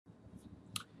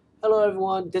Hello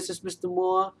everyone, this is Mr.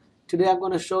 Moore. Today I'm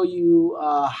going to show you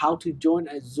how to join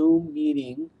a Zoom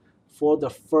meeting for the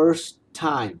first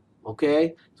time.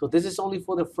 Okay, so this is only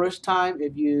for the first time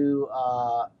if you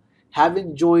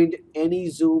haven't joined any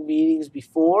Zoom meetings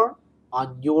before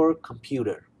on your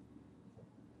computer.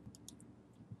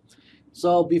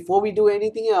 So before we do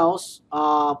anything else,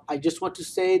 I just want to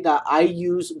say that I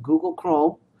use Google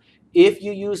Chrome. If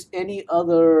you use any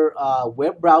other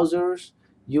web browsers,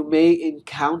 you may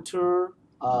encounter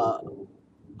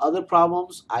other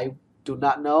problems. I do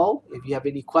not know. If you have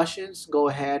any questions, go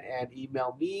ahead and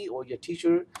email me or your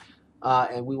teacher,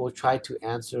 and we will try to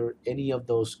answer any of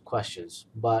those questions.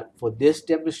 But for this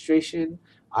demonstration,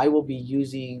 I will be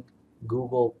using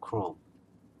Google Chrome.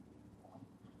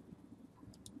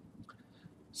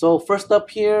 So first up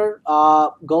here,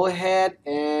 go ahead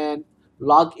and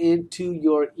log into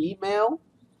your email,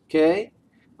 okay,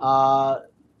 uh,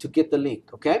 to get the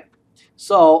link, okay?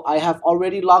 So I have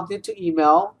already logged into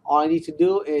email. All I need to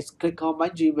do is click on my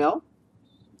Gmail,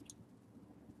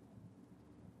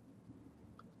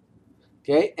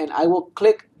 okay, and I will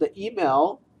click the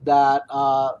email that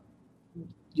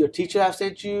your teacher has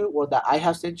sent you or that I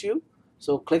have sent you.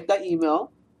 So click that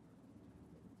email,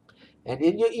 and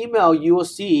in your email you will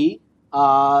see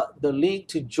the link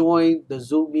to join the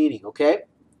Zoom meeting, okay,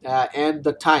 and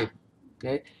the time,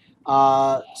 okay.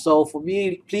 So for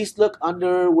me, please look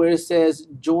under where it says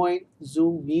join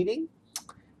Zoom meeting.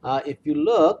 If you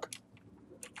look,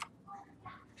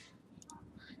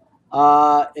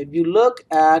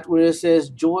 at where it says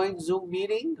join Zoom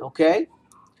meeting, okay,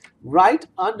 right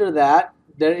under that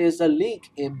there is a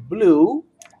link in blue,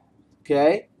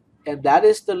 okay, and that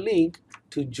is the link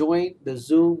to join the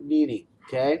Zoom meeting,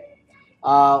 okay.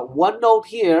 One note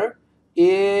here,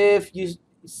 if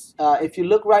you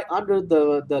look right under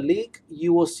the link,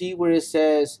 you will see where it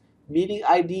says meeting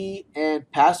ID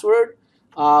and password.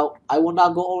 I will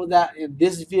not go over that in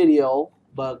this video,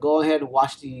 but go ahead and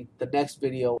watch the next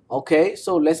video. Okay,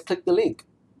 so let's click the link.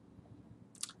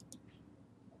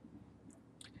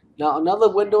 Now another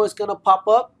window is going to pop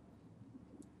up.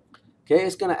 Okay,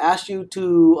 it's going to ask you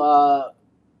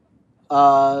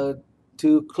uh,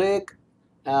 to click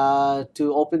to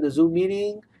open the Zoom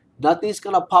meeting. Nothing's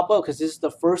going to pop up because this is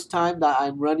the first time that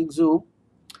I'm running Zoom.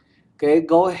 Okay,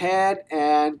 go ahead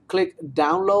and click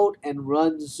download and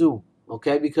run Zoom.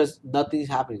 Okay, because nothing's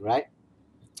happening, right?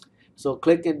 So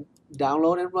click and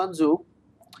download and run Zoom.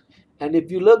 And if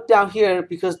you look down here,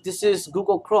 because this is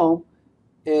Google Chrome,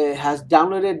 it has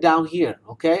downloaded down here,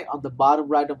 okay, on the bottom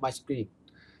right of my screen.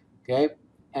 Okay,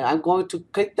 and I'm going to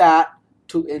click that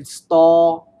to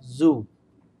install Zoom.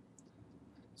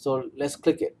 So let's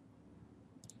click it.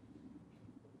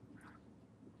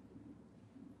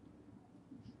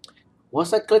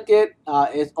 Once I click it,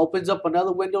 it opens up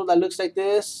another window that looks like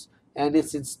this, and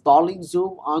it's installing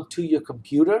Zoom onto your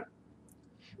computer.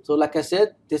 So like I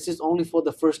said, this is only for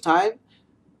the first time.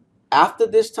 After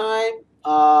this time,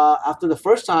 after the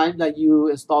first time that you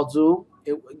install Zoom,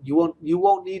 you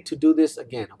won't need to do this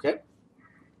again, okay?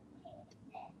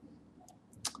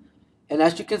 And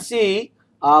as you can see,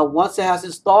 once it has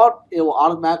installed, it will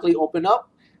automatically open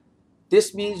up.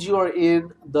 This means you are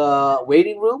in the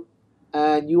waiting room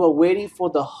and you are waiting for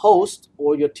the host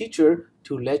or your teacher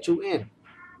to let you in.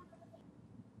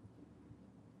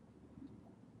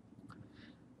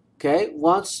 Okay,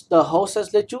 once the host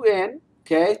has let you in,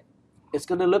 okay, it's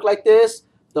gonna look like this.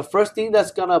 The first thing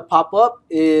that's gonna pop up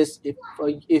is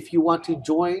if you want to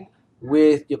join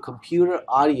with your computer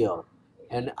audio,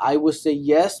 and I will say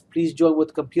yes, please join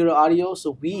with computer audio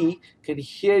so we can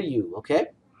hear you. Okay,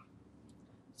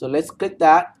 so let's click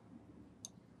that.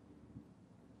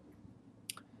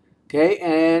 Okay,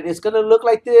 and it's gonna look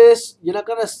like this. You're not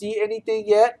gonna see anything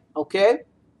yet. Okay,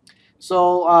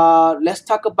 so let's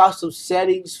talk about some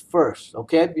settings first,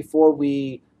 okay, before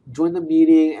we join the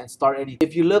meeting and start anything.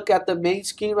 If you look at the main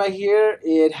screen right here,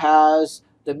 it has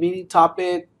the meeting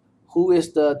topic, who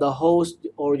is the host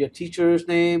or your teacher's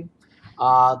name,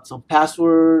 some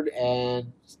password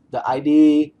and the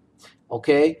ID,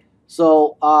 okay.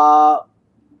 So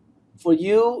for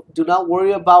you, do not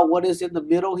worry about what is in the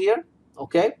middle here,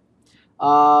 okay.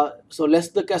 So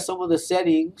let's look at some of the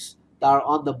settings that are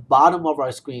on the bottom of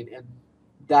our screen, and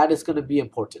that is going to be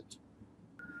important.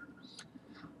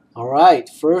 All right,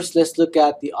 first let's look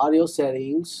at the audio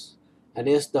settings, and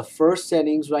it's the first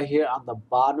settings right here on the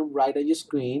bottom right of your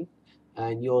screen,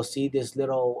 and you'll see this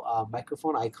little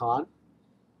microphone icon.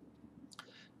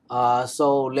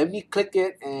 So let me click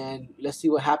it and let's see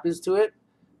what happens to it.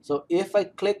 So if I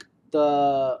click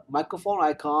the microphone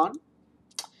icon,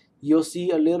 you'll see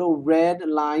a little red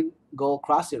line go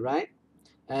across it, right?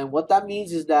 And what that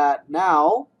means is that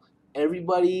now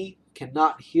everybody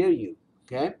cannot hear you,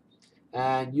 okay?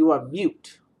 And you are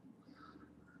mute.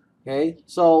 Okay,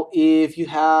 so if you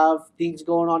have things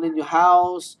going on in your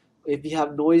house, if you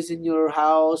have noise in your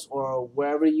house or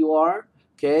wherever you are,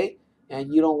 okay,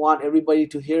 and you don't want everybody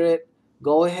to hear it,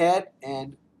 go ahead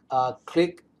and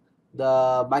click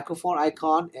the microphone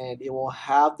icon and it will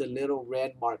have the little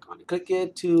red mark on it. Click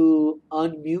it to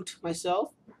unmute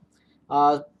myself.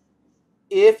 Uh,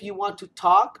 if you want to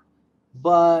talk,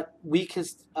 but we can,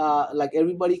 like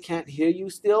everybody can't hear you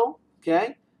still,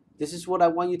 okay? This is what I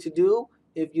want you to do.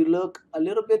 If you look a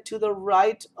little bit to the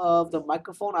right of the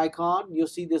microphone icon, you'll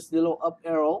see this little up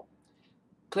arrow.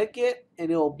 Click it and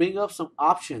it will bring up some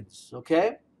options,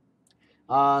 okay?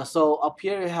 So up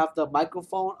here you have the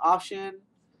microphone option.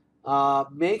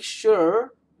 Make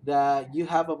sure that you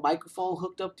have a microphone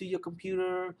hooked up to your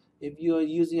computer. If you are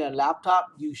using a laptop,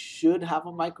 you should have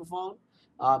a microphone.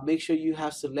 Make sure you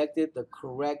have selected the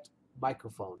correct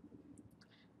microphone.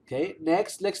 Okay,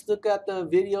 next, let's look at the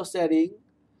video setting.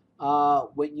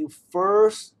 When you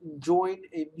first join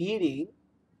a meeting,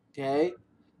 okay,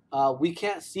 we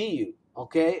can't see you,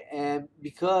 okay? And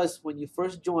because when you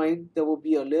first join, there will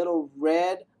be a little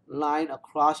red line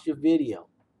across your video,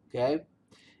 okay?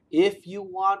 If you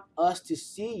want us to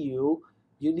see you,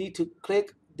 you need to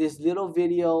click this little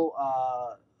video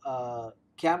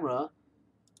camera,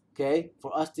 okay,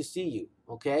 for us to see you,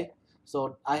 okay?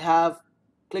 So I have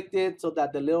clicked it so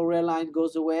that the little red line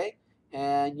goes away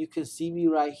and you can see me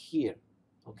right here,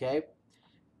 okay?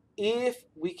 If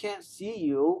we can't see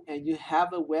you and you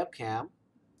have a webcam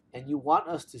and you want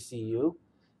us to see you,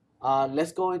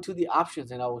 let's go into the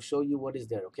options and I will show you what is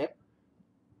there, okay?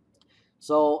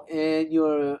 So in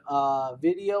your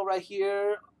video right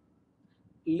here,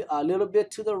 a little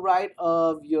bit to the right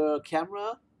of your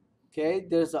camera, okay,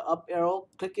 there's an up arrow.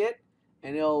 Click it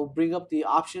and it'll bring up the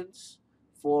options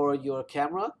for your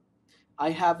camera. I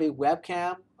have a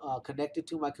webcam connected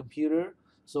to my computer,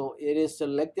 so it is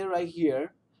selected right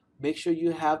here. Make sure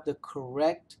you have the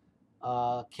correct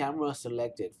camera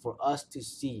selected for us to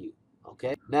see you,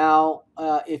 okay? Now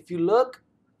if you look,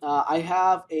 I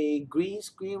have a green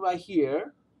screen right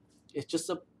here. It's just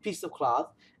a piece of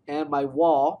cloth and my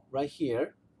wall right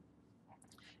here.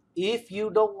 If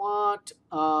you don't want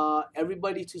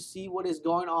everybody to see what is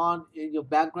going on in your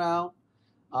background,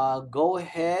 go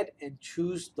ahead and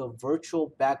choose the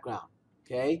virtual background,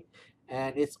 okay?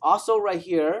 And it's also right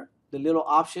here, the little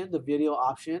option, the video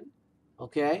option,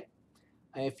 okay?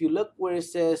 And if you look where it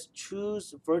says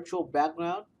choose virtual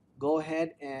background, go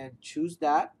ahead and choose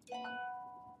that.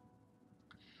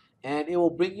 And it will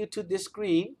bring you to this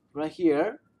screen right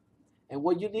here. And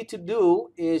what you need to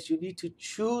do is you need to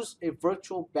choose a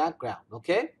virtual background,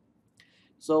 okay?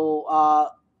 So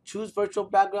choose virtual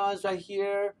backgrounds right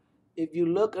here. If you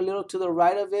look a little to the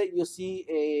right of it, you'll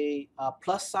see a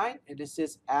plus sign and it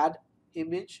says add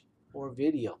image or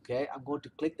video, okay? I'm going to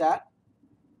click that.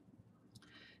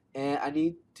 And I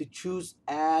need to choose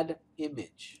add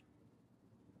image,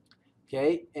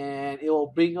 okay? And it will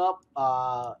bring up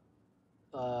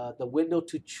the window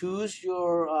to choose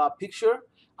your picture.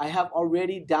 I have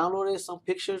already downloaded some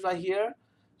pictures right here.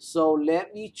 So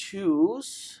let me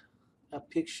choose a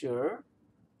picture.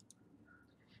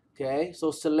 Okay,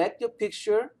 so select your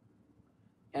picture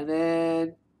and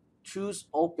then choose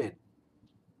open.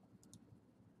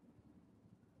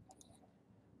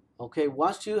 Okay,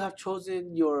 once you have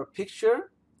chosen your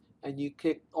picture and you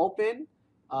click open,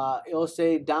 it'll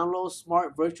say download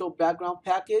smart virtual background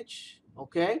package.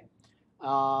 Okay,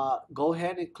 go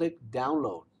ahead and click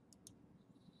download.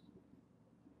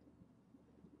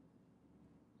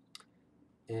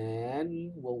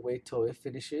 And we'll wait till it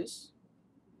finishes.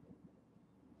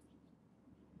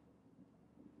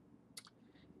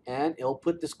 And it'll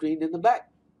put the screen in the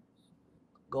back.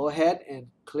 Go ahead and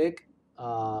click,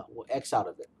 we'll X out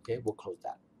of it. Okay, we'll close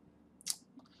that.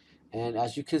 And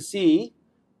as you can see,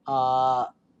 my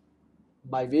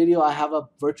video, I have a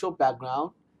virtual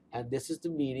background, and this is the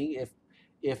meeting.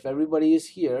 If everybody is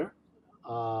here,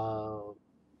 you'll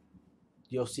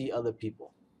see other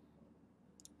people.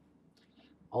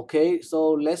 Okay,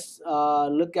 so let's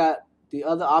look at the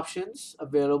other options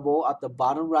available at the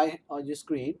bottom right on your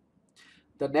screen.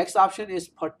 The next option is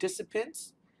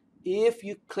participants. If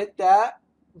you click that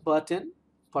button,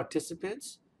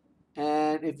 participants,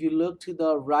 and if you look to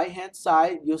the right hand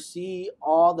side, you'll see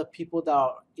all the people that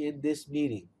are in this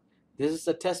meeting. This is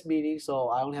a test meeting, so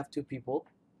I only have 2 people.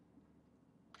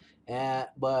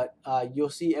 But you'll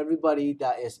see everybody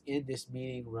that is in this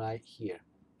meeting right here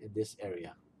in this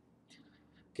area.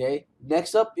 Okay,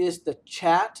 next up is the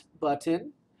chat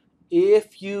button.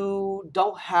 If you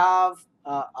don't have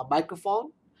a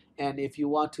microphone, and if you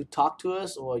want to talk to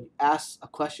us or ask a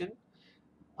question,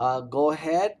 go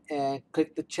ahead and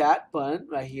click the chat button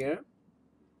right here.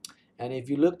 And if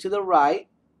you look to the right,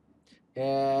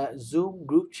 Zoom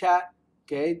group chat,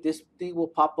 okay, this thing will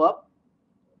pop up.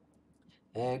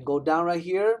 And go down right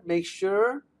here. Make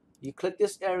sure you click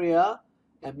this area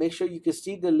and make sure you can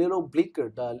see the little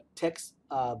blinker, the text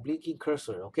blinking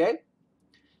cursor, okay?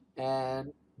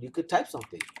 And you could type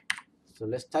something. So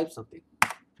let's type something.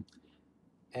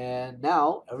 And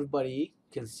now everybody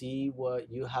can see what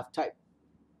you have typed.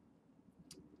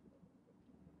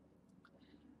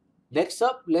 Next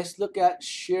up, let's look at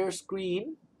share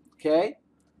screen, okay?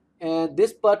 And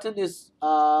this button is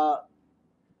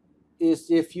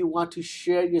if you want to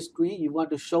share your screen, you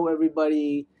want to show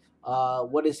everybody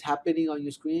what is happening on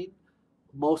your screen.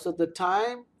 Most of the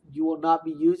time, you will not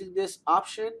be using this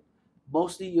option.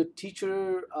 Mostly your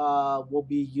teacher will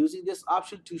be using this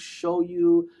option to show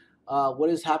you what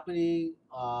is happening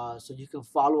so you can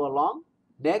follow along.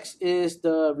 Next is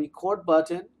the record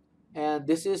button, and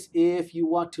this is if you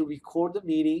want to record the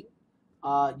meeting.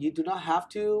 You do not have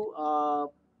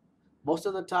to. Most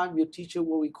of the time, your teacher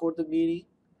will record the meeting,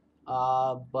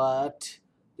 but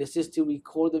this is to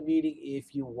record the meeting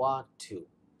if you want to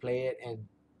play it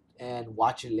and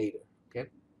watch it later. Okay.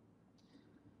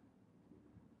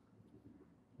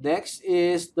 Next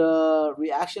is the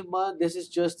reaction button. This is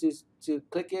just to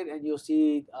click it and you'll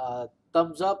see a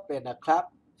thumbs up and a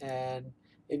clap. And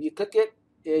if you click it,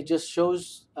 it just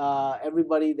shows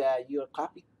everybody that you're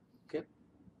clapping. Okay.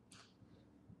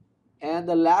 And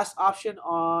the last option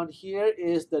on here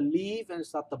is the leave, and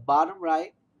it's at the bottom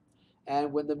right.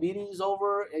 And when the meeting is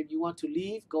over, if you want to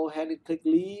leave, go ahead and click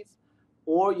leave,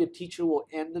 or your teacher will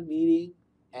end the meeting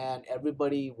and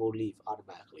everybody will leave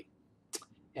automatically.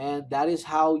 And that is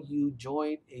how you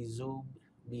join a Zoom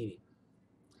meeting.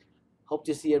 Hope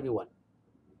to see everyone.